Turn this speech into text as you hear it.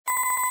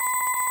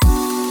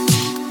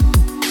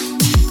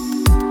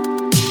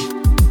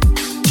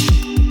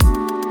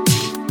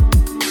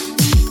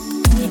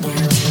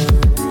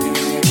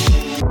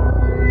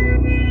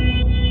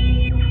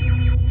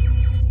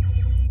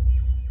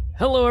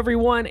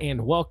everyone,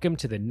 and welcome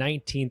to the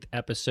 19th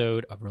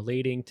episode of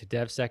Relating to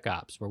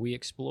DevSecOps, where we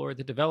explore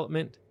the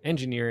development,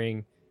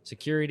 engineering,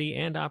 security,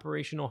 and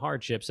operational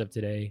hardships of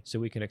today so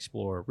we can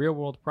explore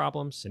real-world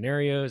problems,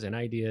 scenarios, and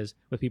ideas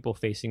with people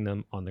facing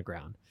them on the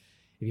ground.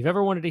 If you've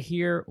ever wanted to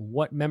hear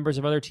what members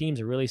of other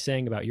teams are really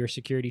saying about your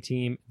security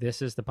team,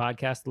 this is the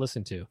podcast to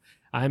listen to.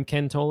 I'm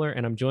Ken Toller,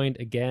 and I'm joined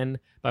again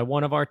by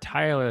one of our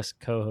tireless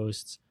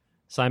co-hosts,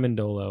 Simon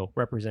Dolo,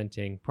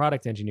 representing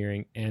product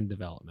engineering and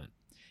development.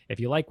 If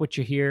you like what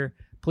you hear,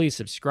 please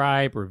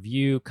subscribe,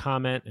 review,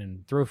 comment,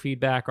 and throw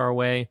feedback our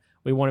way.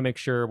 We want to make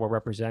sure we're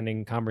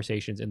representing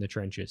conversations in the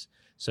trenches.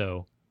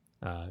 So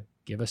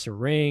give us a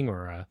ring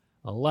or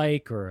a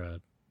like or a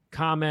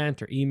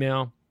comment or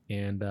email,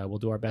 and we'll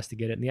do our best to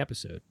get it in the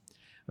episode.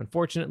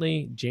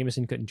 Unfortunately,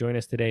 Jameson couldn't join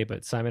us today,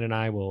 but Simon and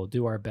I will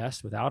do our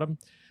best without him.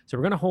 So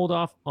we're going to hold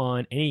off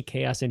on any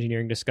chaos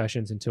engineering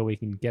discussions until we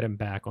can get him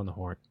back on the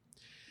horn.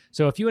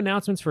 So a few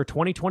announcements for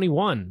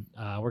 2021.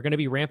 We're going to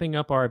be ramping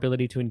up our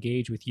ability to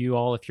engage with you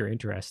all if you're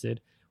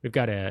interested. We've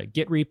got a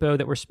Git repo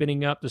that we're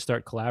spinning up to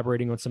start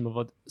collaborating on some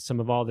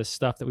of all this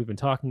stuff that we've been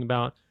talking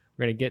about.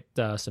 We're going to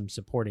get some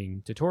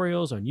supporting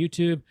tutorials on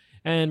YouTube,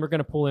 and we're going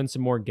to pull in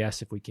some more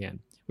guests if we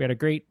can. We had a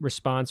great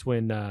response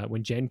when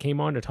Jen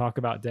came on to talk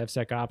about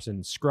DevSecOps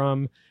and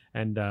Scrum,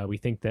 and we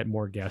think that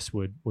more guests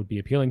would be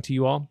appealing to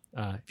you all.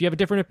 If you have a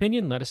different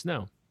opinion, let us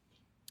know.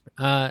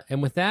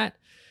 And with that,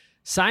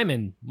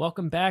 Simon,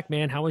 welcome back,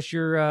 man. How was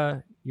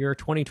your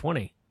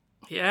 2020?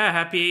 Yeah,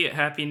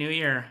 happy New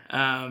Year.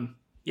 I'm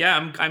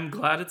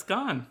glad it's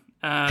gone.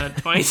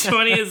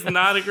 2020 is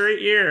not a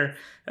great year.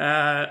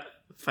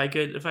 If I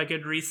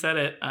could reset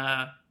it,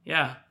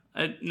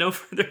 no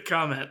further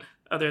comment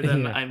other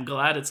than I'm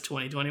glad it's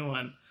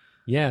 2021.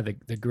 Yeah,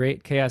 the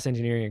great chaos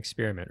engineering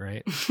experiment,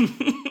 right?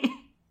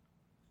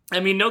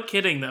 I mean, no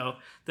kidding though.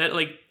 That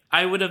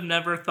I would have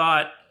never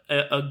thought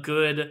a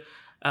good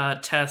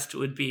test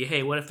would be,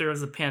 hey, what if there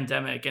was a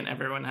pandemic and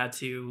everyone had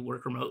to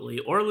work remotely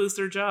or lose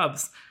their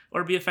jobs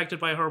or be affected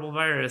by a horrible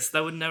virus?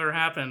 That would never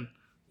happen.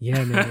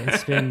 Yeah, man,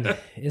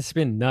 it's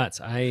been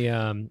nuts.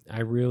 I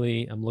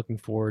really am looking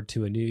forward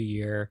to a new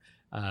year.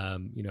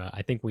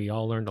 I think we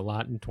all learned a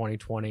lot in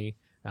 2020.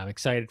 I'm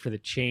excited for the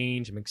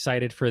change. I'm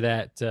excited for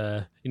that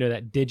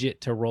that digit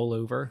to roll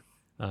over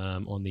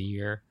on the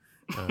year.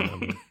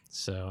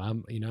 So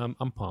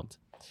I'm pumped.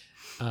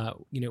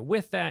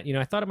 With that,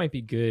 I thought it might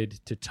be good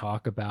to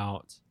talk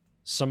about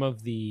some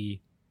of the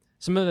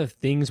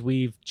things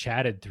we've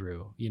chatted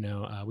through.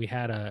 We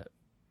had a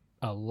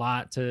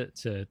lot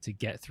to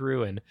get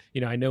through, and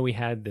I know we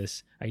had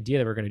this idea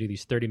that we're going to do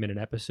these 30-minute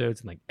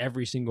episodes, and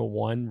every single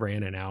one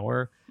ran an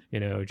hour.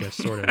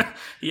 Just sort of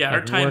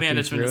our time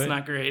management is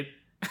not great.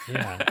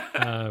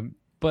 Yeah,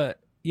 but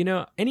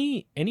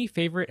any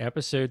favorite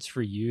episodes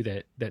for you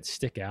that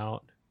stick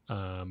out?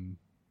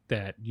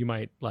 That you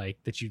might like,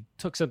 that you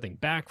took something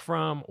back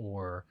from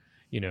or,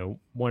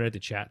 wanted to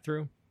chat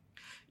through?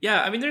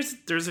 Yeah, I mean,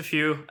 there's a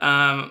few.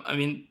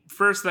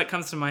 First that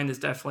comes to mind is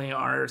definitely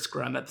our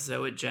Scrum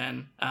episode with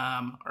Jen,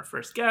 our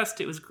first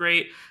guest. It was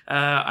great.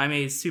 I'm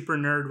a super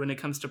nerd when it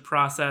comes to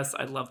process.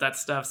 I love that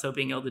stuff. So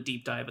being able to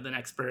deep dive with an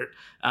expert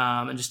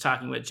and just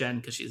talking with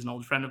Jen, because she's an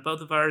old friend of both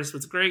of ours,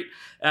 was great.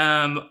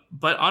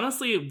 But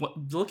honestly,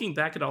 looking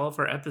back at all of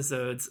our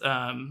episodes,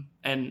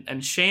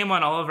 and shame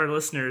on all of our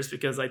listeners,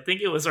 because I think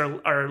it was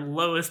our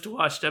lowest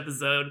watched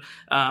episode,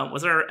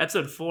 was our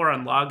episode 4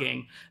 on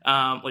logging,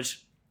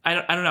 which I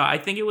don't know. I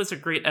think it was a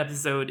great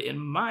episode in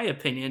my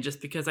opinion,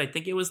 just because I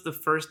think it was the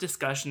first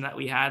discussion that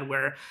we had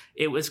where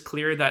it was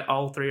clear that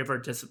all 3 of our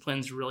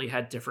disciplines really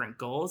had different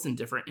goals and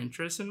different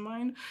interests in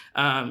mind.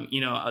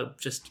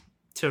 Just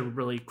to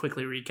really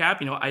quickly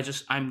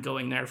recap, I'm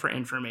going there for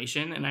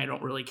information and I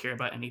don't really care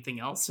about anything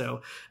else.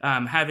 So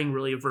having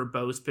really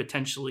verbose,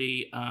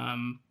 potentially,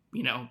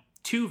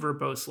 2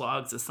 verbose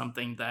logs is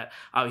something that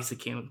obviously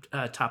came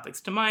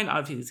topics to mind.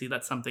 Obviously,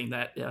 that's something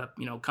that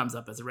comes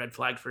up as a red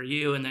flag for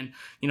you. And then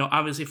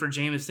obviously for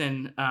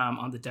Jameson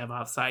on the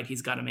DevOps side,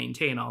 he's got to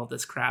maintain all of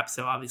this crap.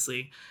 So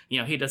obviously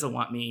he doesn't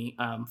want me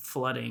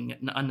flooding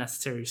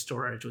unnecessary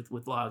storage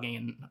with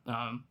logging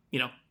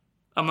and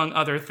among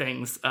other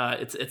things.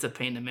 It's a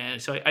pain to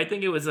manage. So I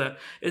think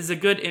it's a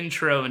good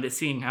intro into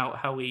seeing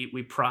how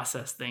we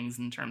process things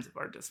in terms of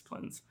our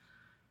disciplines.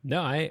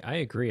 No, I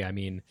agree. I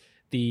mean,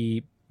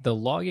 the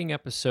logging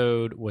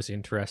episode was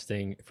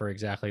interesting for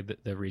exactly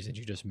the reasons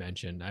you just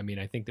mentioned. I mean,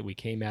 I think that we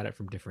came at it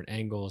from different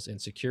angles. In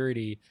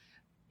security,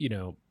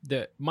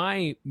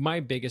 my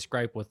biggest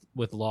gripe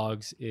with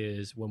logs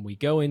is when we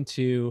go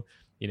into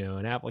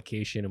an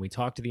application and we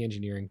talk to the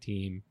engineering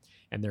team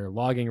and they're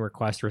logging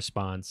request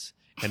response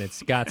and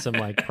it's got some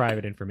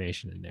private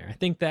information in there. I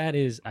think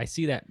I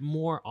see that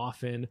more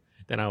often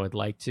than I would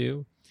like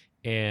to,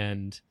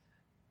 and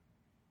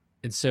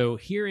so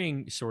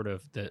hearing sort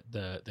of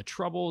the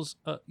troubles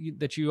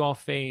that you all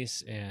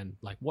face and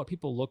what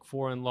people look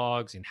for in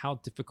logs and how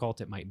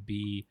difficult it might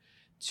be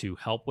to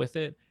help with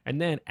it,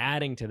 and then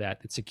adding to that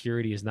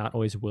security is not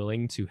always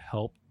willing to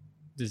help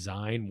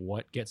design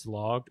what gets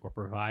logged or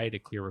provide a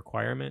clear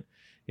requirement.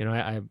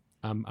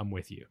 I'm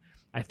with you.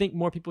 I think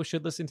more people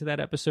should listen to that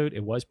episode.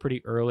 It was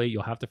pretty early.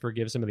 You'll have to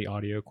forgive some of the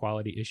audio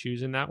quality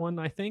issues in that one,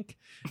 I think.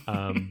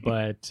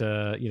 But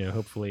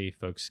hopefully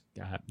folks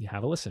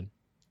have a listen.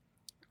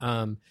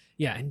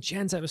 Yeah, and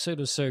Jen's episode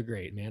was so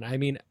great, man. I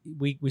mean,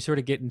 we sort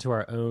of get into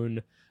our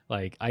own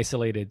like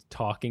isolated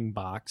talking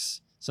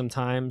box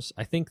sometimes.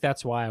 I think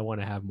that's why I want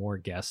to have more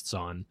guests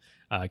on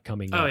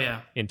coming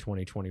up in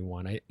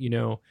 2021.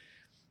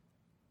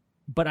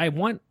 But I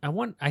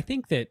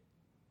think that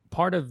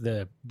part of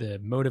the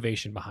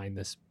motivation behind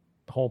this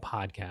whole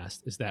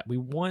podcast is that we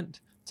want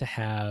to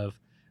have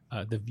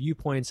the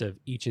viewpoints of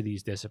each of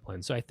these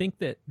disciplines. So I think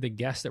that the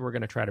guests that we're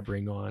going to try to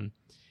bring on,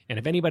 and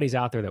if anybody's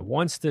out there that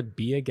wants to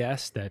be a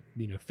guest that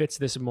fits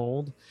this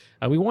mold,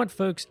 we want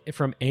folks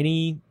from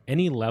any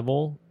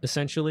level,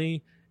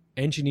 essentially: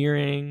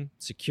 engineering,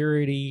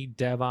 security,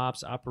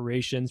 DevOps,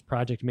 operations,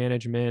 project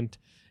management,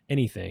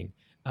 anything.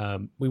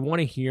 We want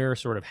to hear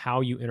sort of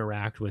how you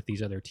interact with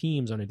these other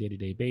teams on a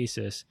day-to-day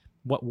basis,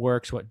 what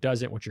works, what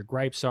doesn't, what your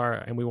gripes are,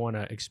 and we want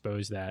to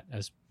expose that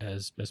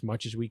as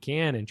much as we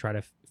can and try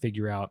to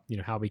figure out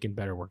how we can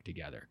better work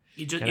together.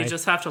 You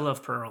just have to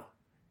love Perl.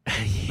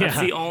 Yeah.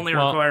 That's the only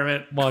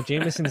requirement. While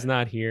Jameson's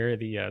not here,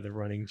 the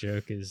running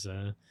joke is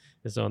on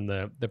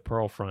the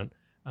Perl front.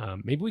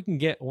 Maybe we can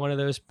get one of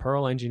those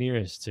Perl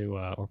engineers to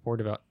or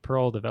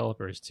Perl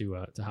developers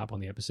to hop on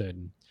the episode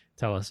and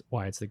tell us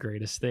why it's the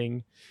greatest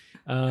thing,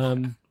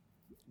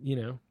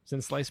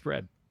 since sliced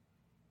bread.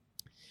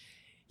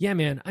 Yeah,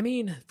 man. I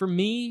mean, for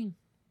me,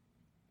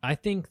 I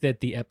think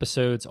that the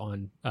episodes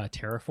on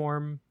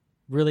Terraform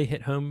really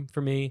hit home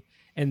for me.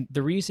 And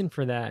the reason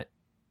for that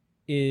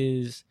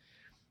is,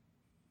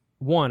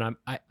 one,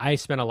 I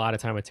spent a lot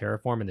of time with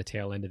Terraform in the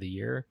tail end of the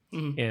year.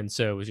 Mm-hmm. And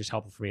so it was just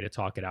helpful for me to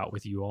talk it out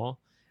with you all.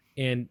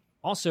 And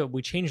also,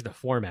 we changed the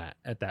format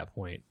at that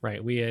point,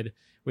 right? We had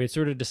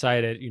sort of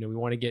decided, we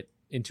want to get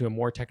into a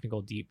more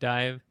technical deep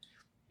dive.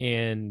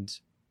 And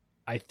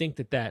I think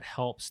that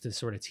helps to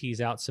sort of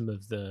tease out some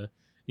of the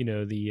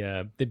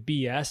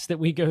BS that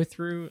we go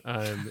through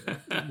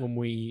when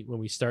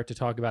we start to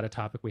talk about a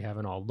topic we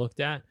haven't all looked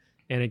at,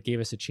 and it gave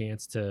us a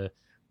chance to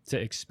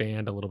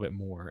expand a little bit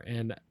more.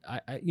 And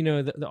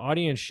the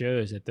audience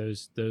shows that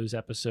those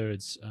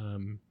episodes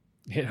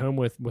hit home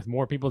with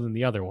more people than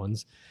the other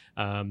ones.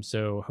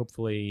 So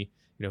hopefully,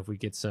 if we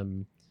get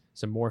some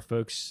more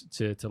folks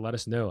to let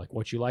us know like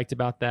what you liked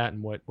about that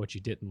and what you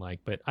didn't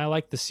like. But I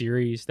like the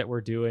series that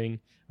we're doing.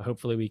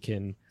 Hopefully we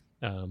can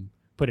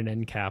put an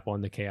end cap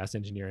on the chaos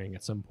engineering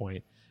at some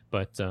point.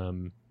 But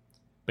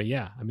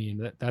yeah, I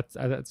mean that's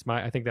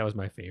I think that was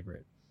my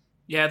favorite.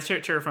 Yeah,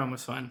 Terraform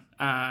was fun.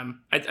 I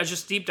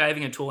just deep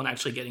diving a tool and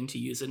actually getting to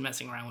use it and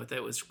messing around with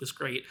it was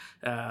great.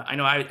 I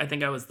know I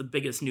think I was the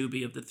biggest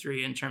newbie of the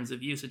three in terms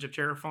of usage of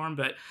Terraform,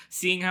 but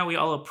seeing how we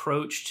all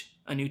approached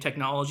a new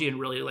technology and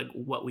really like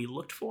what we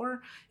looked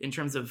for in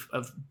terms of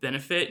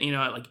benefit,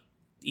 like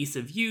ease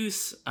of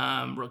use,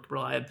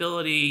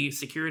 reliability,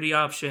 security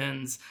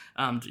options,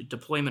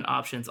 deployment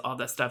options, all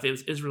that stuff.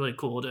 It was really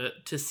cool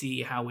to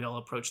see how we all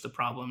approached the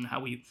problem,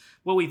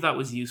 what we thought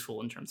was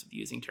useful in terms of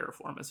using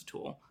Terraform as a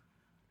tool.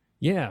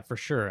 Yeah, for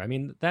sure. I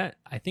mean,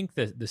 I think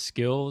the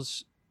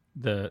skills,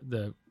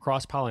 the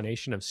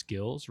cross-pollination of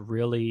skills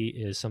really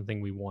is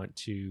something we want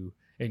to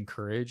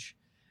encourage.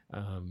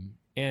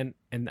 And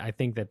I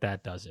think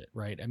that does it,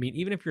 right? I mean,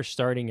 even if you're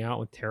starting out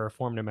with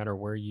Terraform, no matter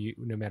where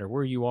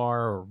you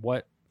are or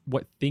what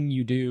thing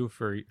you do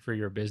for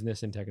your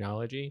business and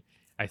technology,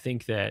 I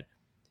think that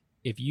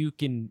if you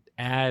can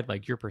add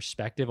like your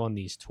perspective on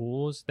these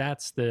tools,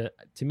 to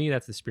me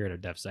that's the spirit of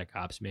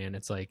DevSecOps, man.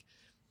 It's like,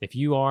 if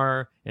you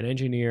are an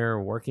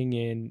engineer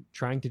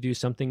trying to do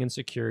something in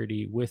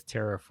security with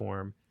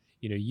Terraform,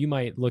 you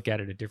might look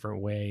at it a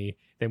different way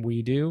than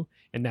we do,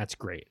 and that's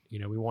great.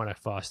 We want to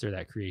foster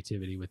that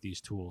creativity with these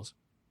tools.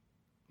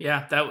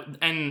 Yeah,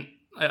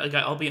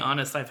 I'll be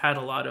honest, I've had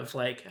a lot of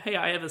like, hey,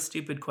 I have a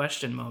stupid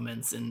question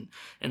moments in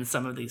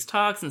some of these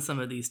talks and some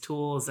of these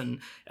tools, and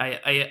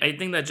I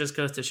think that just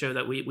goes to show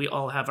that we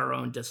all have our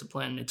own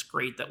discipline. It's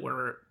great that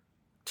we're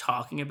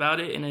talking about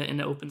it in an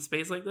open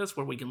space like this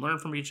where we can learn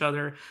from each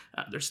other.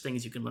 There's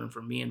things you can learn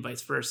from me and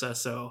vice versa.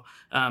 So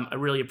I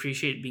really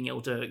appreciate being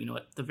able to,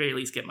 at the very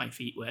least get my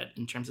feet wet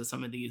in terms of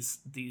some of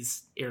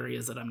these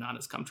areas that I'm not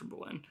as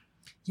comfortable in.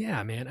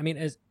 Yeah, man. I mean,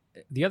 as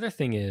the other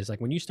thing is like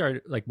when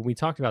we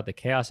talked about the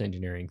chaos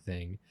engineering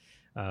thing,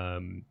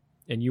 and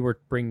you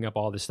were bringing up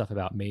all this stuff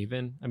about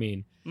Maven. I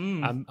mean,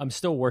 I'm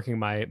still working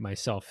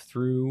myself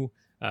through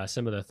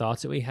some of the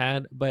thoughts that we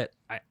had, but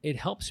it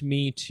helps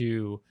me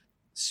to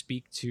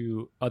speak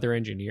to other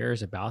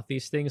engineers about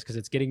these things because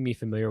it's getting me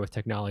familiar with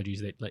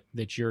technologies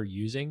that you're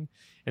using,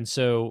 and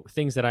so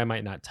things that I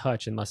might not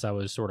touch unless I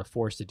was sort of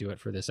forced to do it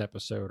for this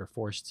episode or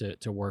forced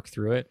to work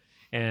through it,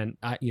 and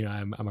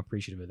I'm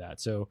appreciative of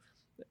that. So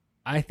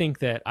I think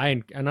that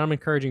I'm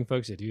encouraging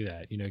folks to do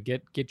that.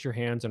 Get your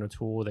hands on a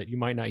tool that you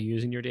might not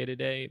use in your day to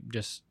day.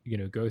 Just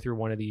go through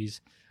one of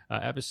these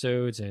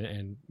episodes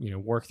and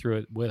work through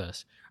it with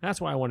us. And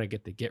that's why I want to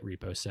get the Git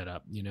repo set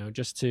up.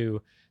 Just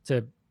to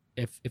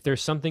if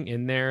there's something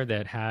in there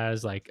that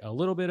has like a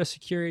little bit of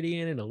security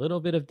in it, a little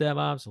bit of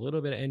DevOps, a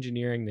little bit of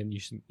engineering, then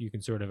you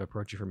can sort of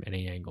approach it from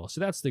any angle.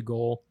 So that's the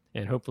goal,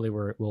 and hopefully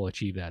we'll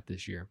achieve that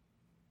this year.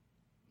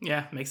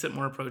 Yeah, makes it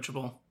more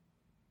approachable.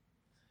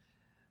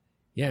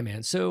 Yeah,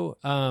 man. So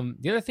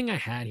the other thing I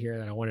had here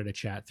that I wanted to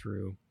chat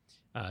through,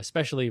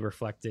 especially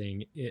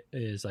reflecting,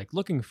 is like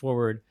looking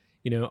forward,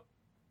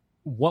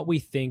 what we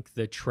think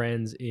the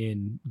trends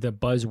in the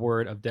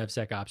buzzword of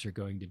DevSecOps are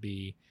going to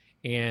be.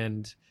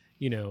 And,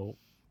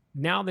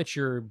 now that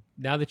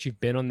you've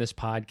been on this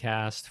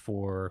podcast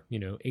for,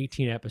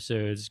 18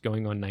 episodes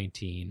going on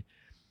 19,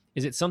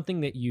 is it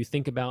something that you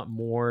think about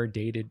more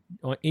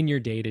in your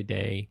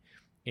day-to-day?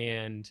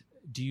 And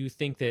do you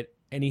think that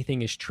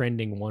anything is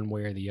trending one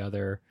way or the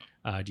other?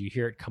 Do you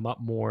hear it come up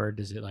more?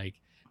 Does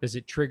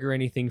it trigger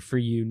anything for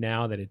you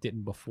now that it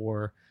didn't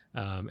before?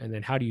 And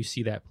then how do you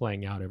see that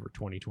playing out over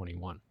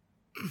 2021?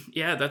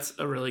 Yeah, that's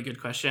a really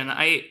good question.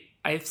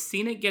 I've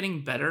seen it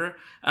getting better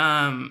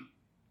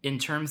in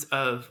terms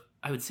of,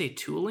 I would say,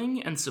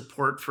 tooling and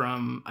support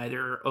from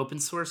either open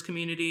source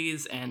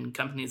communities and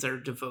companies that are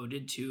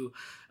devoted to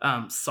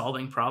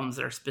solving problems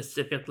that are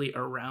specifically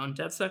around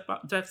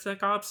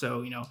DevSecOps.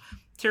 So,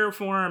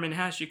 Terraform and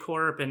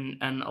HashiCorp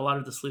and a lot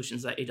of the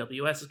solutions that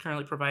AWS is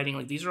currently providing,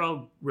 like these are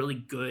all really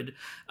good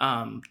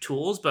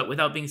tools, but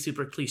without being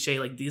super cliche,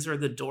 like these are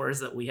the doors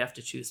that we have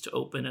to choose to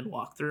open and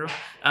walk through.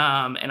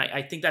 And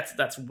I think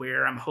that's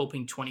where I'm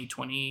hoping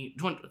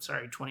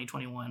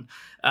 2021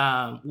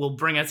 will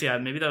bring us. Yeah,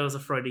 maybe that was a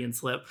Freudian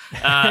slip.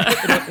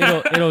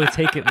 It'll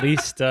take at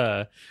least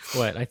I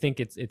think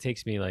it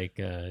takes me like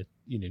at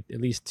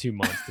least 2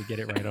 months to get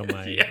it right on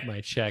my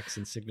my checks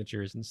and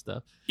signatures and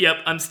stuff. Yep,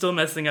 I'm still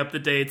messing up the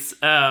dates.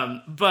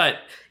 But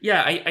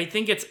yeah, I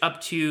think it's up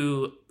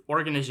to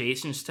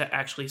organizations to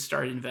actually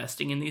start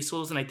investing in these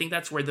tools, and I think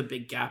that's where the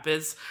big gap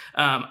is.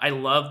 I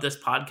love this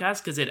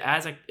podcast because it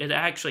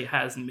actually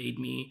has made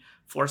me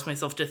force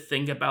myself to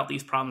think about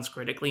these problems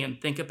critically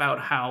and think about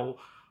how,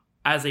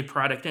 as a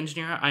product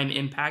engineer, I'm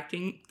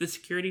impacting the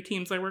security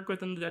teams I work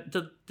with and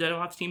the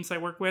DevOps teams I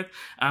work with.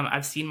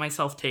 I've seen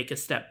myself take a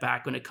step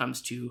back when it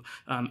comes to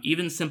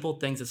even simple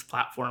things as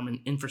platform and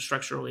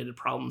infrastructure-related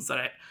problems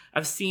that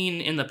I've seen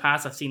in the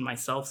past. I've seen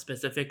myself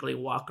specifically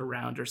walk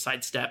around or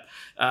sidestep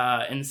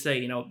and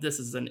say, this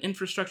is an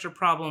infrastructure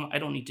problem. I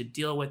don't need to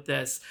deal with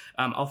this.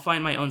 I'll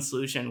find my own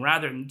solution.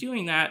 Rather than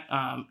doing that,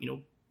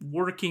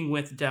 working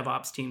with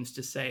DevOps teams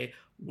to say,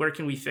 where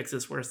can we fix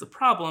this? Where's the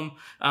problem?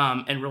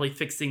 And really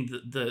fixing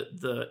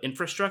the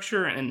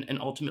infrastructure and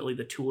ultimately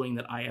the tooling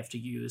that I have to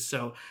use.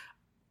 So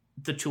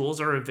the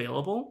tools are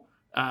available.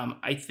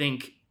 I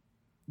think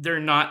they're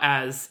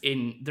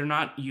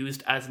not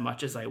used as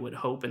much as I would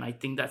hope. And I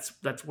think that's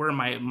where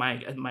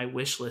my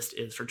wish list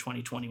is for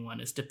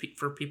 2021 is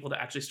for people to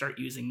actually start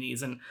using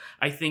these. And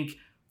I think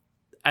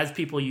as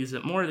people use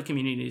it more, the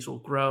communities will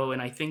grow,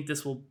 and I think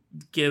this will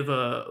give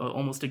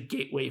almost a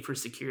gateway for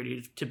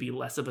security to be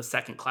less of a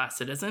second-class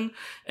citizen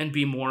and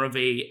be more of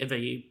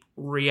a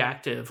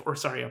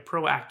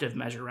proactive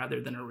measure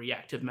rather than a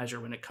reactive measure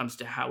when it comes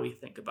to how we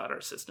think about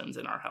our systems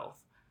and our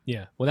health.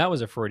 Yeah, well, that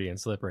was a Freudian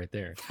slip right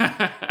there.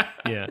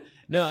 Yeah,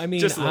 no, I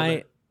mean,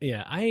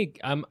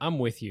 I'm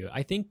with you.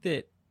 I think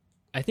the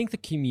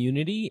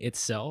community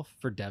itself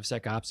for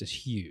DevSecOps is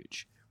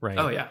huge, right?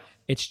 Oh yeah,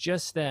 it's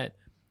just that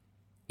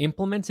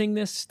implementing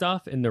this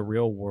stuff in the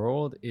real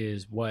world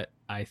is what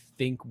I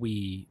think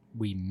we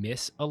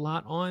miss a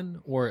lot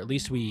on, or at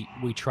least we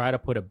try to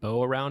put a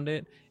bow around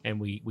it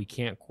and we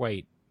can't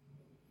quite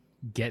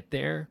get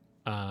there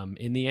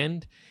in the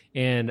end.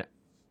 And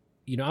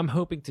I'm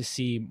hoping to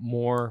see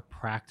more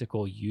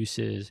practical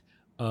uses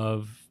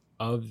of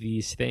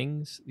these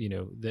things,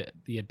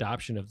 the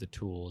adoption of the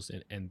tools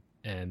and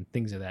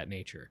things of that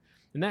nature.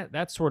 And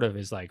that sort of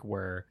is like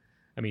where,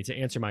 to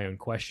answer my own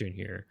question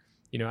here,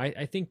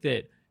 I think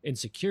that in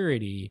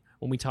security,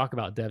 when we talk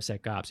about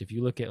DevSecOps, if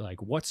you look at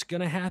like what's going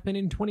to happen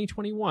in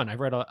 2021, I've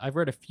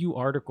read a few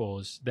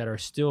articles that are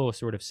still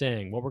sort of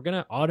saying, well, we're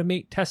going to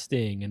automate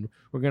testing and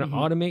we're going to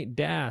automate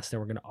DAST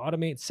and we're going to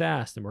automate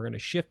SAST and we're going to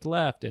shift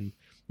left and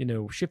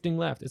shifting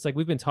left. It's like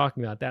we've been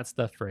talking about that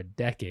stuff for a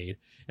decade.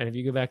 And if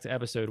you go back to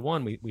episode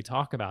 1, we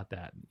talk about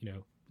that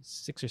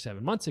 6 or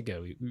 7 months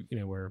ago.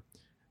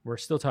 We're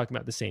still talking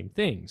about the same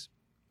things,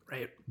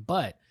 right?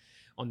 But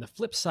on the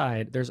flip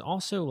side, there's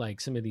also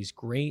like some of these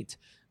great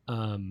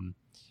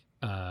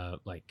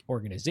like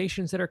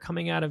organizations that are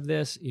coming out of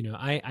this.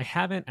 I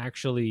haven't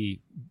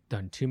actually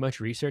done too much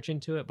research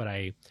into it, but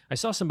I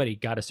saw somebody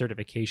got a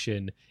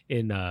certification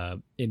in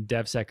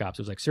DevSecOps. It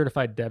was like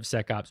certified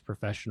DevSecOps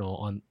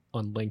professional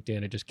on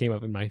LinkedIn. It just came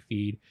up in my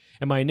feed,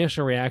 and my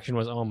initial reaction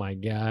was, oh my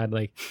God,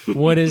 like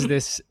what is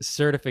this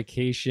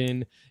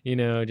certification?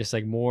 Just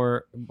like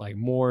more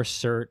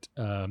cert,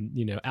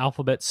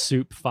 alphabet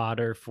soup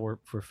fodder for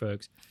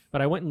folks.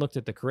 But I went and looked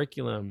at the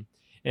curriculum,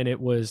 and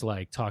it was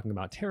like talking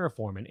about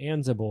Terraform and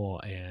Ansible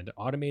and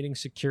automating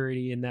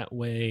security in that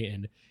way.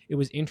 And it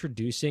was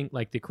introducing,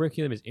 like the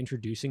curriculum is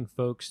introducing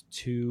folks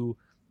to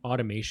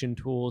automation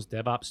tools,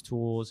 DevOps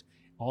tools,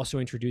 also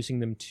introducing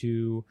them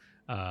to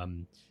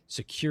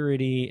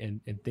security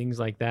and things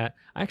like that.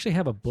 I actually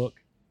have a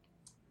book.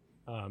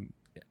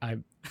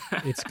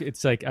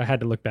 It's like I had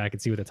to look back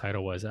and see what the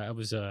title was.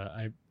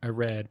 I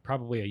read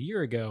probably a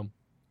year ago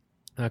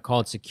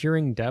called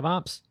Securing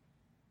DevOps.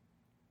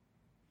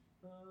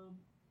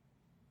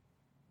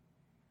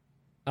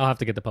 I'll have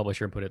to get the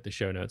publisher and put it in the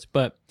show notes.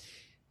 But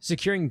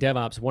Securing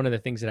DevOps, one of the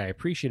things that I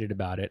appreciated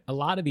about it, a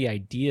lot of the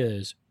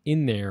ideas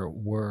in there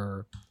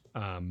were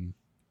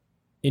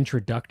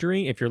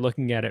introductory if you're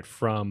looking at it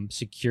from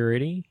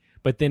security,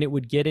 but then it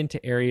would get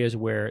into areas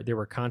where there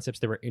were concepts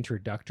that were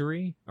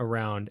introductory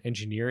around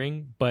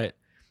engineering. But,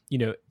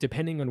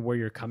 depending on where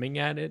you're coming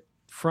at it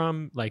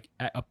from, like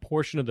a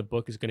portion of the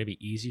book is going to be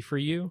easy for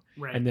you.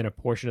 Right. And then a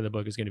portion of the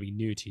book is going to be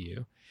new to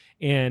you.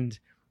 And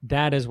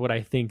that is what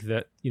I think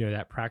that,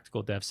 that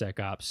Practical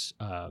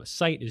DevSecOps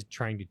site is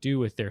trying to do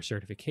with their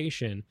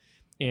certification.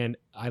 And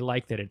I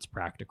like that it's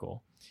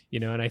practical,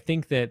 and I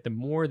think that the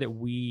more that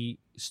we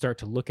start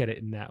to look at it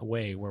in that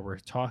way, where we're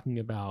talking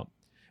about,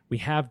 we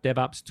have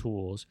DevOps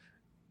tools,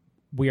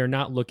 we are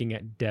not looking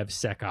at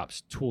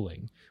DevSecOps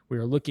tooling. We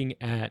are looking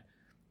at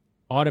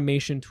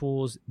automation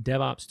tools,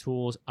 DevOps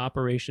tools,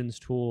 operations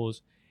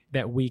tools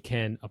that we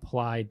can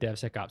apply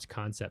DevSecOps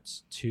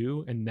concepts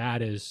to, and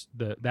those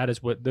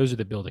are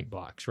the building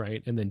blocks,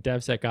 right? And then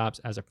DevSecOps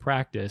as a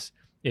practice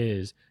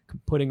is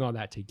putting all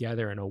that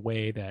together in a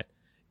way that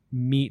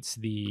meets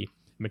the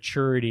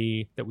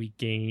maturity that we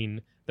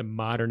gain, the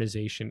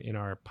modernization in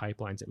our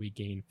pipelines that we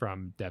gain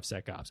from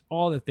DevSecOps.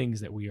 All the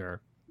things that we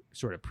are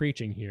sort of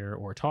preaching here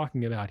or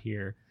talking about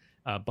here,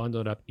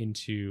 bundled up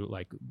into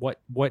like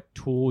what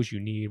tools you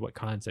need, what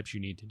concepts you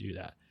need to do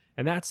that.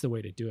 And that's the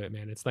way to do it,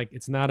 man. It's like,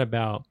 it's not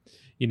about,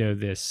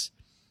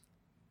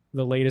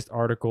 the latest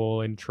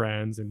article and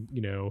trends and,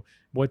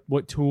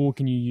 what tool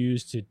can you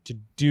use to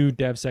do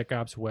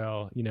DevSecOps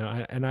well,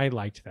 and I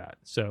liked that.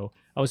 So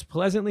I was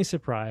pleasantly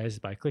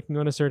surprised by clicking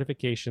on a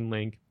certification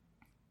link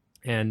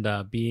and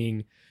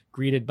being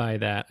greeted by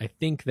that. I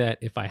think that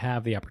if I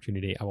have the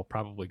opportunity, I will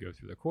probably go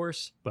through the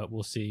course, but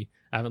we'll see.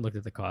 I haven't looked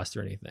at the cost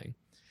or anything.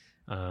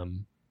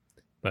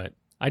 But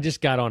I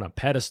just got on a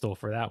pedestal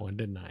for that one,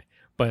 didn't I?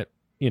 But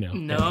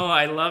No,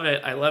 I love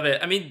it.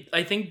 I mean,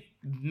 I think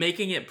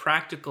making it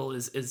practical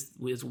is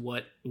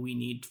what we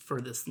need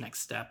for this next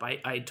step.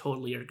 I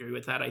totally agree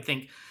with that. I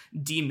think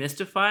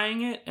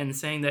demystifying it and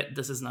saying that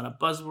this is not a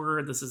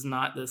buzzword, this is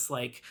not this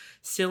like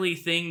silly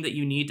thing that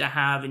you need to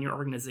have in your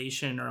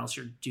organization or else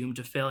you're doomed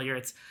to failure.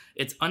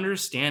 It's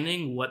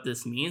understanding what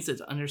this means.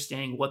 It's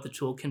understanding what the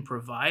tool can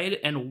provide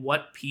and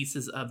what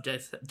pieces of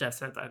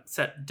DevSecOps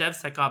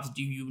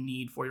do you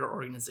need for your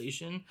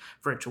organization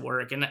for it to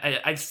work. And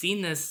I've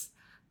seen this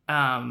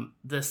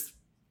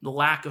the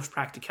lack of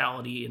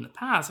practicality in the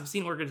past. I've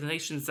seen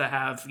organizations that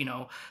have,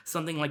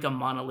 something like a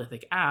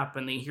monolithic app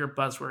and they hear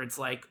buzzwords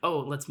like, oh,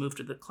 let's move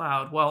to the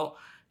cloud. Well,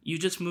 you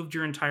just moved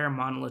your entire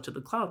monolith to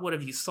the cloud. What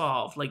have you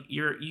solved? Like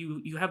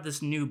you have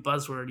this new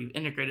buzzword, you've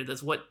integrated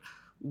this.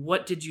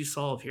 What did you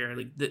solve here?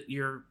 Like that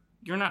you're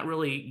not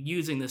really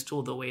using this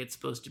tool the way it's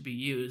supposed to be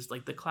used.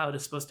 Like the cloud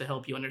is supposed to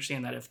help you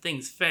understand that if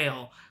things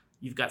fail,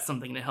 you've got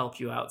something to help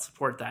you out,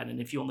 support that.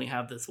 And if you only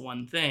have this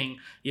one thing,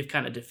 you've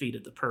kind of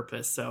defeated the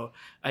purpose. So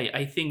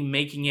I think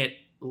making it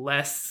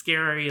less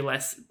scary,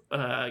 less,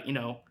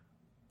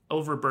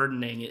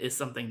 overburdening is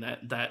something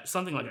that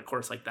something like a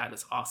course like that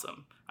is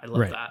awesome. I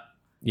love that.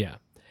 Yeah.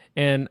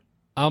 And,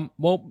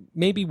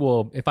 maybe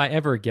if I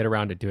ever get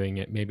around to doing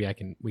it,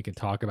 maybe we can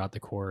talk about the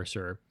course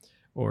or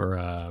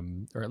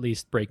at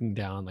least breaking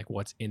down like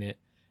what's in it,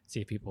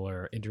 see if people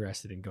are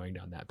interested in going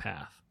down that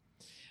path.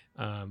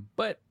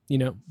 But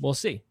we'll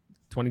see.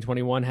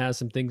 2021 has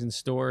some things in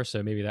store,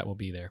 so maybe that will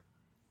be there.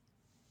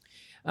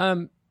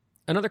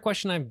 Another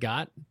question I've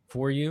got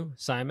for you,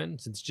 Simon,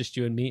 since it's just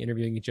you and me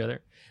interviewing each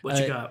other. What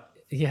you got?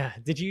 Yeah.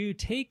 Did you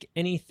take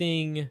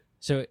anything?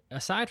 So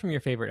aside from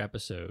your favorite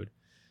episode,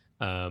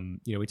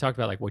 we talked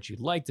about like what you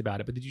liked about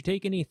it, but did you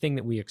take anything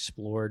that we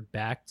explored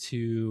back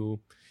to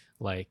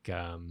like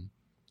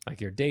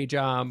your day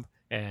job?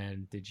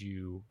 And did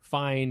you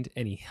find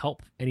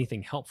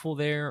anything helpful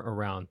there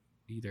around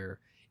either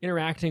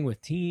interacting with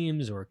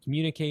teams or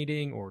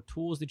communicating or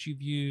tools that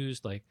you've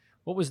used? Like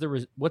what's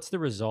the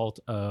result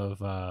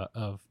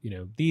of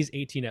these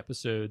 18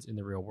 episodes in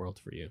the real world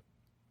for you?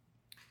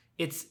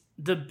 It's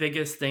the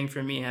biggest thing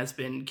for me has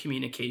been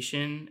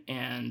communication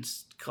and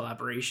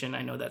collaboration.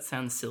 I know that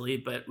sounds silly,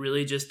 but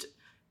really just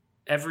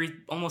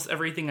almost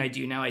everything I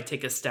do now, I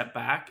take a step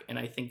back and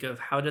I think of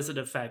how does it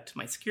affect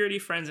my security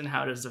friends and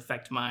how does it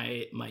affect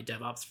my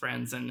DevOps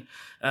friends, and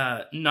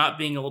not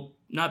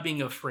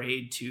being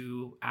afraid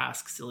to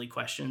ask silly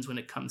questions when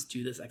it comes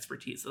to this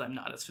expertise that I'm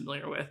not as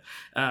familiar with.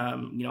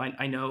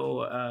 I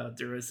know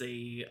there was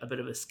a bit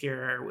of a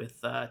scare with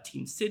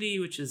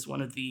TeamCity, which is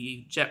one of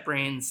the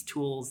JetBrains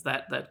tools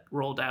that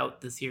rolled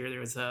out this year.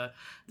 There's a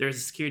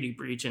security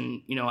breach,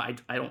 and I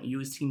don't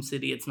use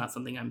TeamCity. It's not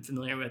something I'm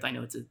familiar with. I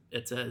know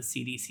it's a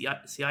CD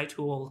CI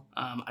tool.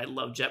 I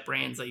love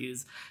JetBrains. I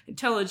use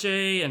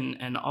IntelliJ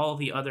and all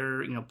the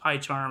other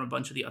PyCharm, a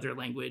bunch of the other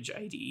language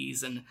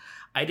IDEs, and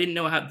I didn't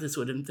know how this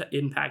would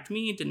impact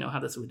me, didn't know how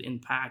this would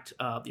impact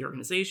the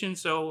organization.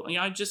 So,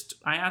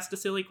 I asked a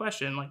silly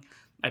question. Like,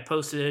 I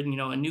posted,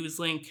 a news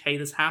link. Hey,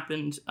 this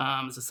happened.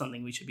 Is this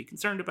something we should be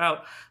concerned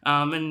about?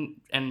 And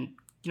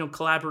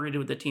collaborated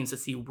with the teams to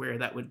see where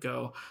that would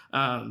go.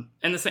 And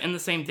the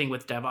same thing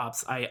with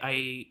DevOps.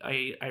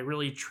 I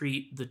really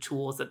treat the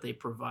tools that they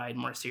provide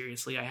more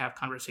seriously. I have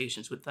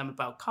conversations with them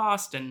about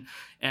cost and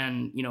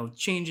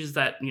changes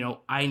that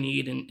I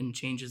need and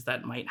changes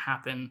that might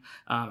happen.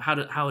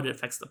 How it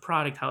affects the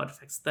product, how it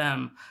affects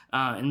them,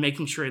 and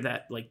making sure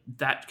that like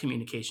that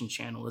communication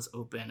channel is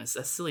open. As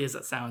silly as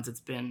that sounds, it's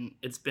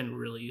been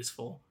really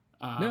useful.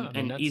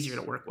 And easier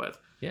to work with.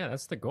 Yeah,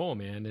 that's the goal,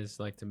 man, is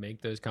like to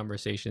make those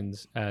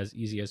conversations as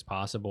easy as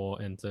possible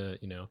and to,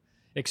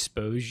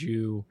 expose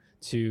you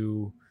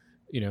to,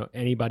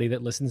 anybody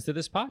that listens to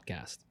this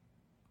podcast.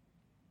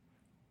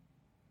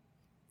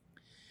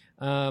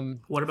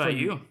 What about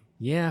you?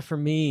 Yeah, for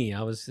me,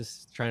 I was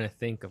just trying to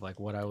think of like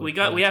what I would.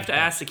 We have to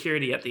ask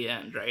security at the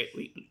end, right?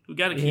 We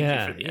got to keep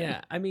it for the end.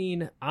 Yeah. I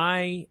mean,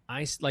 I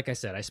like I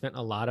said, I spent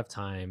a lot of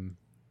time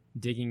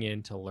digging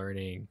into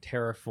learning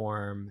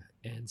Terraform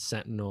and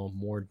Sentinel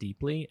more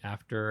deeply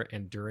after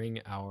and during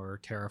our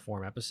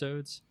Terraform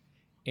episodes,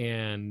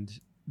 and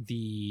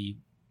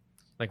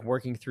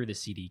working through the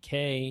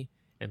CDK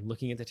and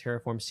looking at the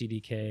Terraform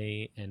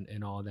CDK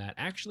and all that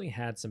actually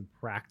had some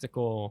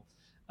practical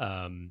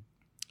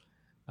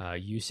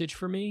usage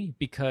for me,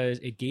 because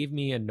it gave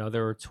me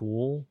another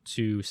tool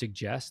to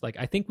suggest. Like,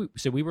 I think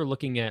we were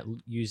looking at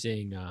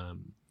using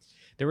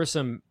there were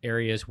some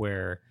areas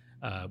where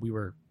we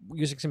were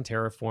using some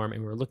Terraform,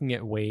 and we were looking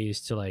at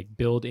ways to like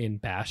build in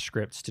bash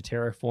scripts to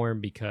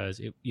Terraform,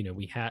 because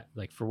we had,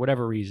 like, for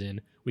whatever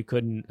reason, we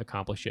couldn't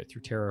accomplish it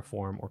through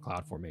Terraform or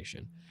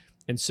CloudFormation.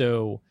 And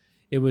so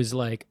it was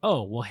like,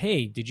 oh, well,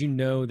 hey, did you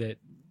know that,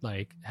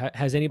 like,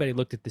 has anybody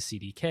looked at the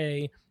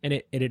CDK? And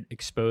it had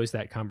exposed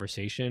that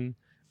conversation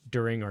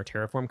during our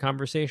Terraform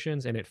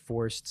conversations, and it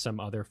forced some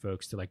other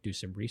folks to like do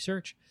some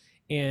research.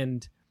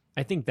 And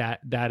I think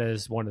that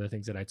is one of the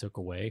things that I took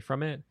away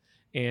from it.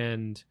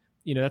 And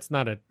that's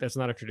not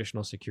a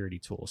traditional security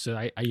tool. So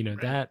I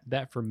right.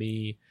 that for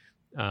me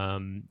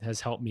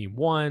has helped me,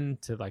 one,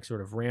 to like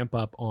sort of ramp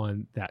up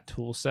on that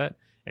tool set,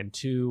 and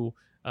two,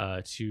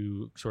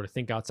 to sort of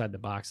think outside the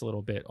box a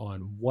little bit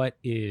on what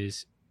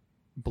is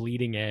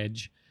bleeding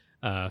edge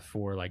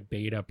for like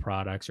beta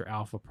products or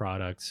alpha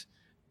products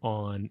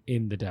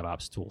in the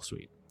DevOps tool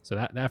suite. So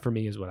that for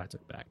me is what I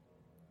took back.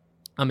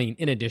 I mean,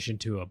 in addition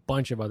to a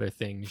bunch of other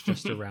things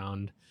just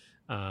around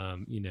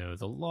the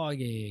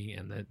logging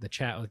and the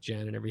chat with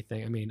Jen and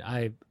everything. I mean,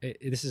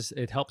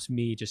 it helps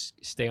me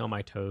just stay on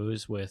my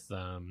toes with,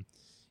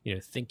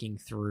 thinking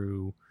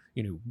through,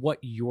 what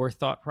your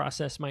thought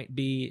process might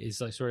be is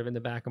like sort of in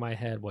the back of my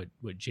head. What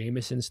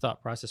Jameson's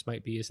thought process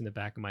might be is in the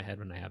back of my head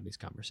when I have these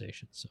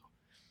conversations. So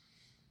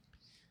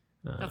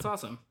that's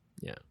awesome.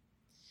 Yeah.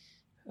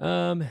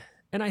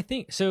 And I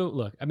think so.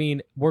 Look, I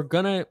mean, we're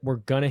gonna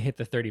hit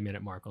the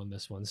 30-minute mark on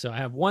this one. So I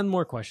have one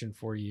more question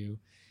for you.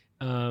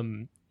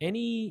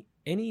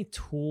 Any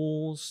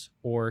tools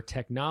or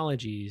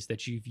technologies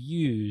that you've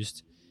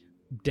used,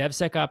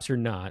 DevSecOps or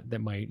not,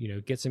 that might,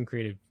 get some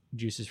creative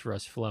juices for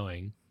us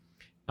flowing,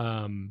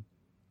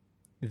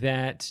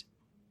 that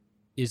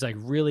is like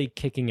really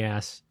kicking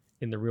ass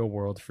in the real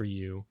world for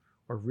you,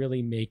 or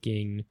really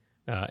making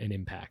an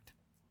impact?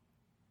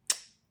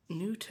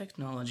 New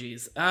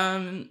technologies.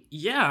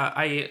 Yeah,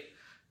 I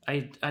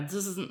this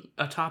isn't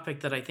a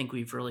topic that I think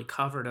we've really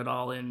covered at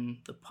all in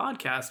the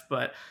podcast,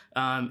 but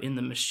in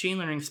the machine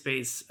learning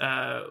space,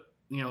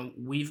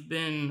 we've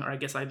been, or I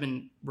guess I've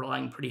been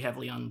relying pretty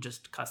heavily on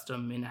just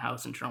custom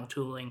in-house internal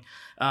tooling,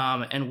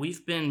 and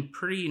we've been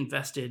pretty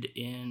invested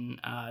in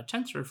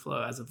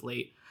TensorFlow as of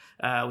late,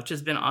 which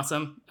has been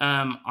awesome.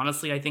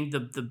 Honestly, I think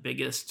the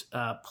biggest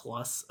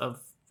plus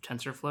of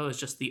TensorFlow is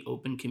just the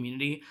open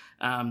community.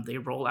 They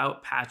roll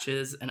out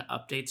patches and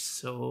updates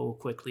so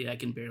quickly I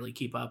can barely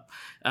keep up.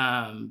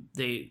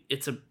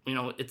 It's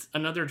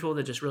another tool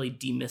that just really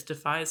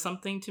demystifies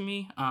something to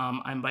me.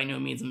 I'm by no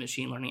means a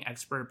machine learning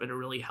expert, but it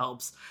really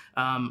helps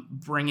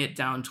bring it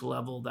down to a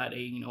level that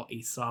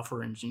a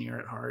software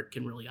engineer at heart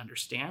can really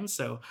understand.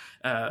 So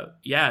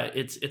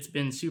it's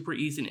been super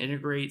easy to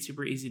integrate,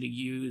 super easy to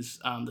use.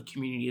 The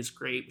community is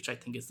great, which I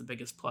think is the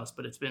biggest plus.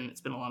 But it's been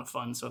a lot of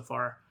fun so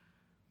far.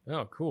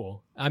 Oh,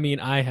 cool. I mean,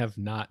 I have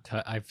not,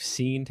 I've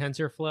seen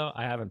TensorFlow.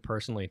 I haven't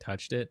personally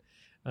touched it.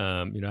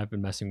 I've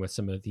been messing with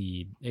some of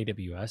the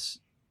AWS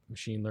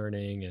machine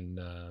learning and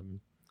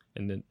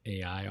the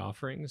AI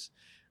offerings.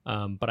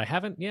 But I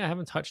haven't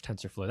touched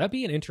TensorFlow. That'd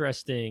be an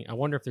interesting, I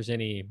wonder if there's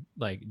any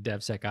like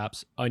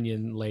DevSecOps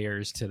onion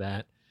layers to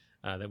that,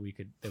 that we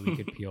could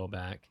peel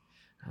back.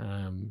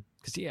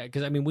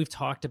 Cause I mean, we've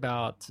talked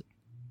about,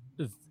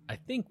 I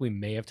think we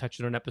may have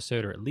touched it on an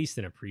episode, or at least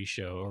in a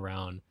pre-show,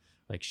 around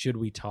like, should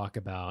we talk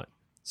about,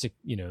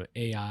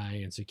 AI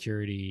and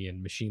security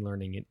and machine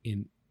learning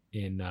in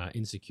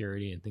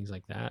security and things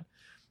like that.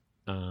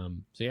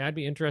 I'd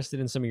be interested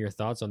in some of your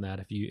thoughts on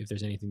that. If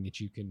there's anything that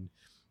you can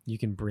you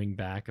can bring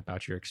back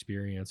about your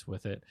experience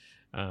with it.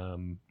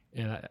 And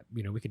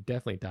we could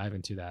definitely dive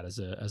into that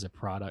as a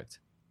product.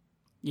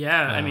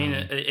 Yeah, I mean,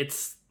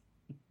 it's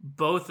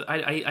both.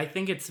 I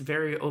think it's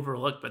very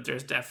overlooked, but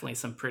there's definitely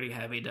some pretty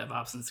heavy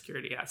DevOps and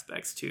security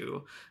aspects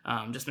to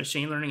just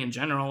machine learning in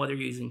general, whether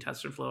you're using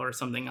TensorFlow or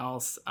something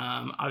else.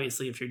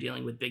 Obviously, if you're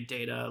dealing with big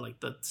data, like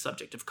the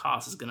subject of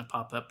cost is going to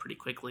pop up pretty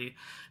quickly,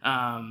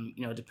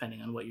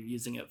 depending on what you're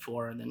using it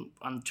for. And then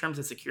on terms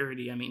of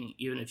security, I mean,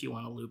 even if you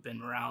want to loop in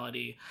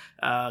morality,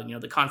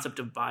 the concept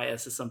of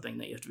bias is something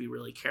that you have to be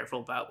really careful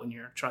about when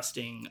you're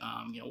trusting,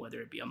 whether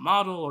it be a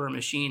model or a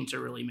machine to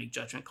really make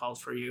judgment calls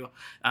for you.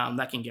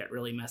 That can get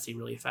really messy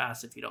really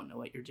fast if you don't know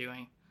what you're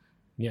doing.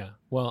 Yeah.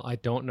 Well, I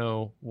don't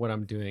know what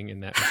I'm doing in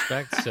that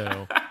respect,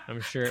 so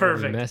I'm sure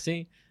Perfect. It'll be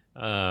messy.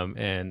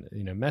 And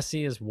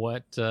messy is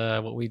what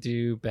we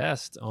do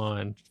best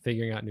on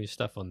figuring out new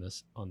stuff on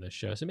this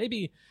show. So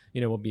maybe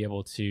we'll be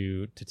able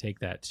to take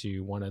that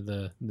to one of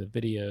the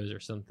videos or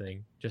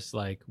something, just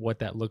like what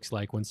that looks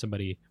like when a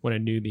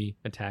newbie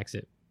attacks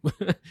it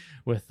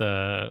with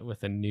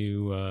a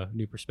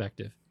new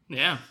perspective.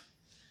 Yeah.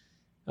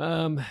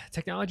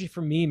 Technology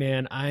for me,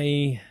 man,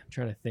 I'm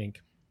trying to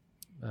think.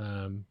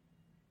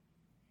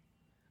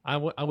 I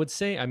would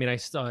say, I mean, I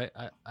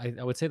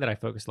would say that I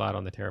focus a lot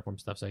on the Terraform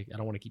stuff, so I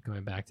don't want to keep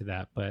coming back to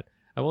that. But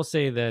I will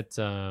say that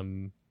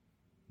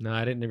no,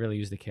 I didn't really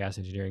use the chaos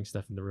engineering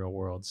stuff in the real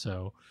world,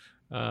 so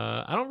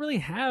I don't really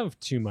have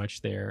too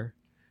much there.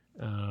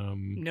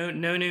 No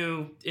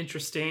new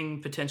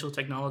interesting potential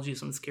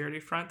technologies on the security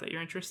front that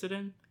you're interested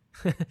in?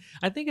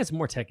 I think it's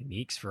more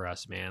techniques for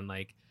us, man.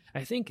 Like,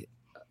 I think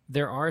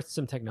there are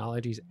some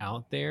technologies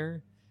out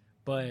there,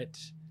 but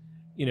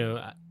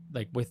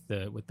like with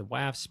the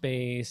WAF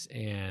space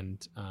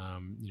and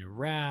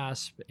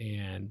RASP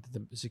and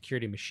the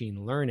security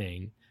machine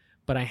learning,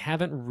 but I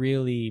haven't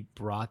really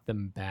brought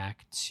them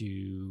back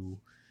to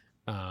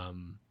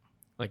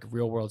like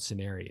real world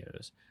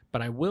scenarios.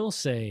 But I will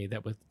say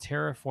that with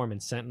Terraform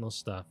and Sentinel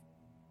stuff,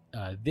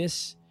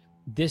 this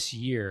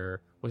year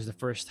was the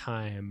first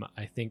time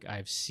I think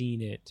I've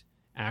seen it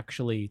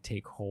actually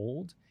take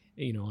hold,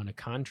 on a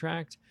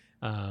contract,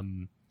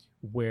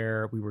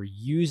 where we were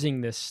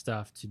using this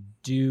stuff to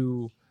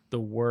do the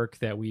work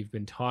that we've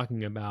been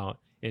talking about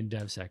in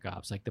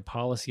DevSecOps, like the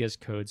policy as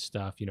code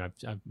stuff.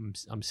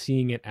 I'm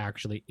seeing it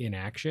actually in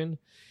action,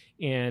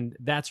 and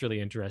that's really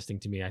interesting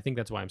to me. I think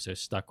that's why I'm so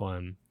stuck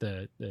on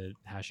the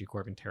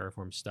HashiCorp and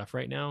Terraform stuff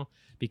right now,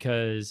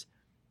 because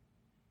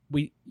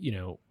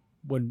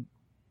when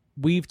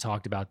we've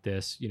talked about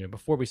this,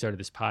 before we started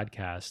this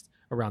podcast,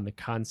 around the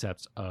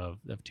concepts of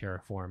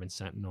Terraform and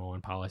Sentinel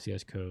and policy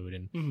as code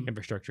and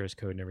infrastructure as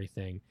code and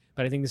everything.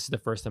 But I think this is the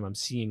first time I'm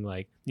seeing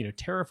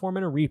Terraform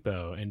in a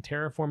repo and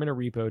Terraform in a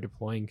repo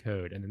deploying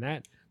code. And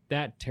then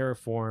that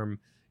Terraform,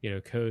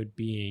 code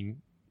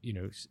being,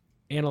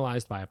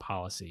 analyzed by a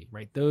policy,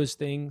 right? Those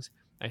things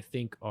I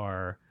think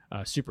are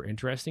super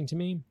interesting to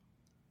me.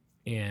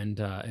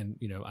 And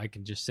I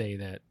can just say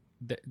that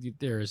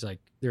there is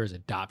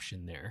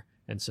adoption there.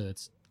 And so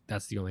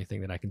that's the only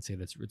thing that I can say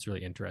it's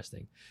really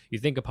interesting. You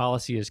think a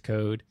policy is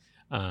code,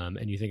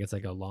 and you think it's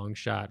like a long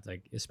shot,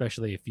 like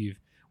especially if you've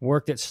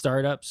worked at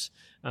startups,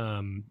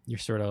 you're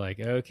sort of like,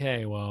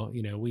 okay, well,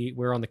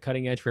 we're on the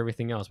cutting edge for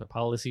everything else, but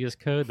policy is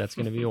code. That's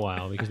going to be a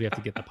while because we have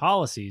to get the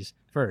policies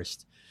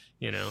first,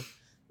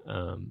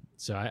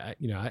 So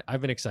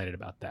I've been excited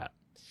about that.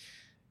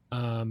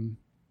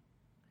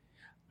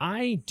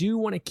 I do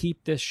want to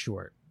keep this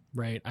short.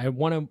 Right, I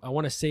want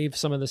to save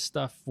some of this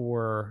stuff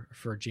for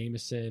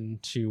Jameson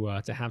to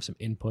have some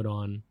input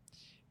on.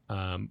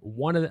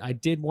 I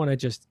did want to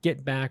just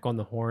get back on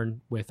the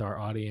horn with our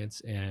audience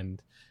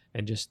and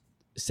just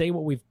say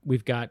what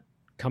we've got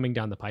coming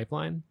down the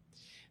pipeline.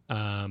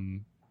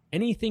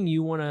 Anything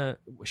you want to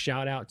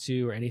shout out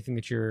to, or anything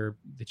that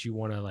you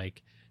want to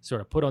like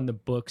sort of put on the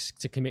books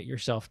to commit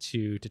yourself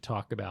to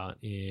talk about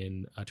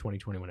in a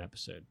 2021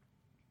 episode.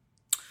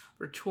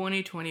 For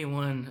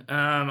 2021,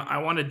 I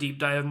want to deep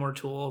dive more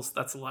tools.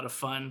 That's a lot of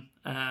fun.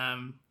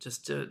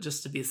 Just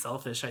to be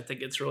selfish, I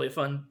think it's really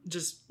fun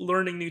just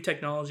learning new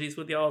technologies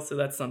with y'all. So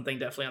that's something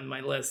definitely on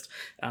my list,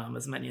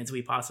 as many as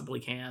we possibly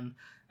can.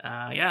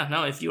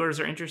 If viewers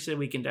are interested,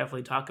 we can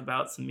definitely talk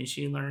about some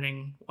machine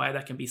learning, why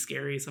that can be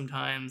scary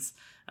sometimes,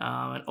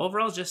 and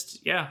overall,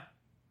 just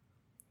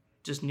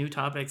new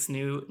topics,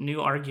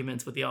 new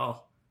arguments with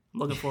y'all.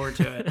 I'm looking forward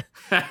to it.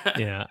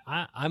 Yeah,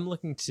 I'm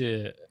looking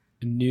to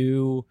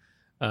new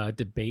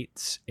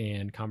debates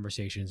and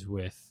conversations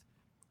with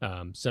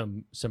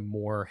some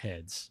more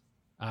heads.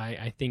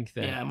 I think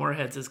that more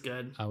heads is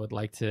good. I would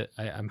like to.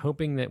 I'm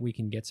hoping that we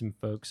can get some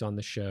folks on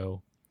the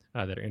show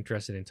that are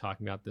interested in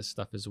talking about this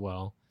stuff as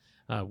well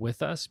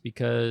with us,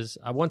 because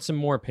I want some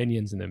more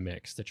opinions in the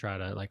mix to try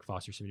to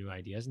foster some new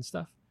ideas and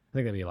stuff. I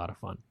think that'd be a lot of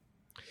fun.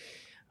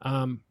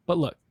 But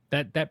look,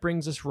 that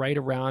brings us right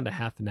around a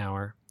half an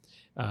hour.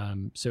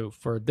 So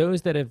for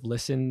those that have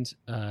listened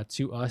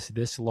to us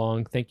this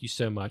long, thank you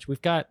so much.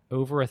 We've got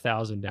over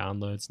 1,000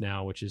 downloads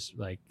now, which is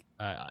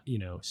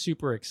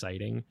super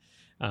exciting.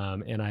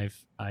 And I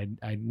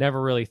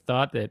never really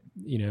thought that,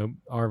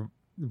 our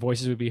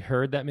voices would be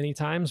heard that many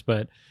times,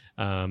 but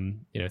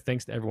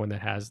thanks to everyone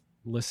that has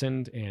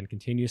listened and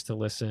continues to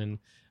listen.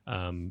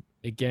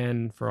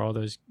 Again, for all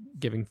those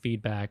giving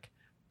feedback,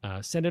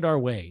 send it our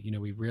way.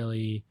 We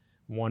really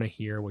want to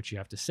hear what you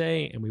have to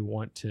say, and we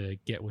want to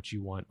get what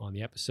you want on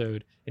the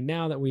episode. And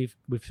now that we've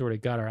sort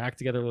of got our act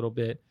together a little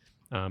bit,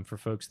 for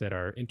folks that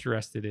are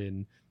interested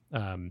in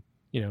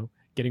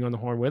getting on the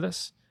horn with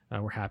us,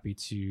 we're happy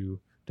to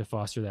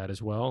foster that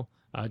as well.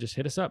 Just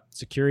hit us up,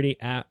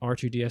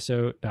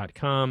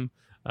 security@r2dso.com.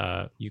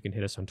 You can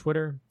hit us on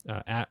Twitter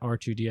at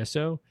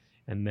R2DSO.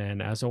 And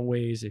then, as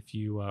always, if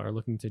you are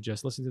looking to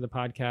just listen to the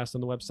podcast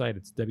on the website,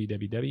 it's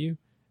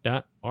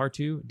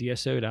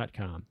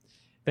www.r2dso.com.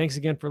 Thanks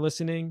again for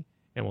listening,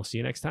 and we'll see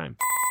you next time.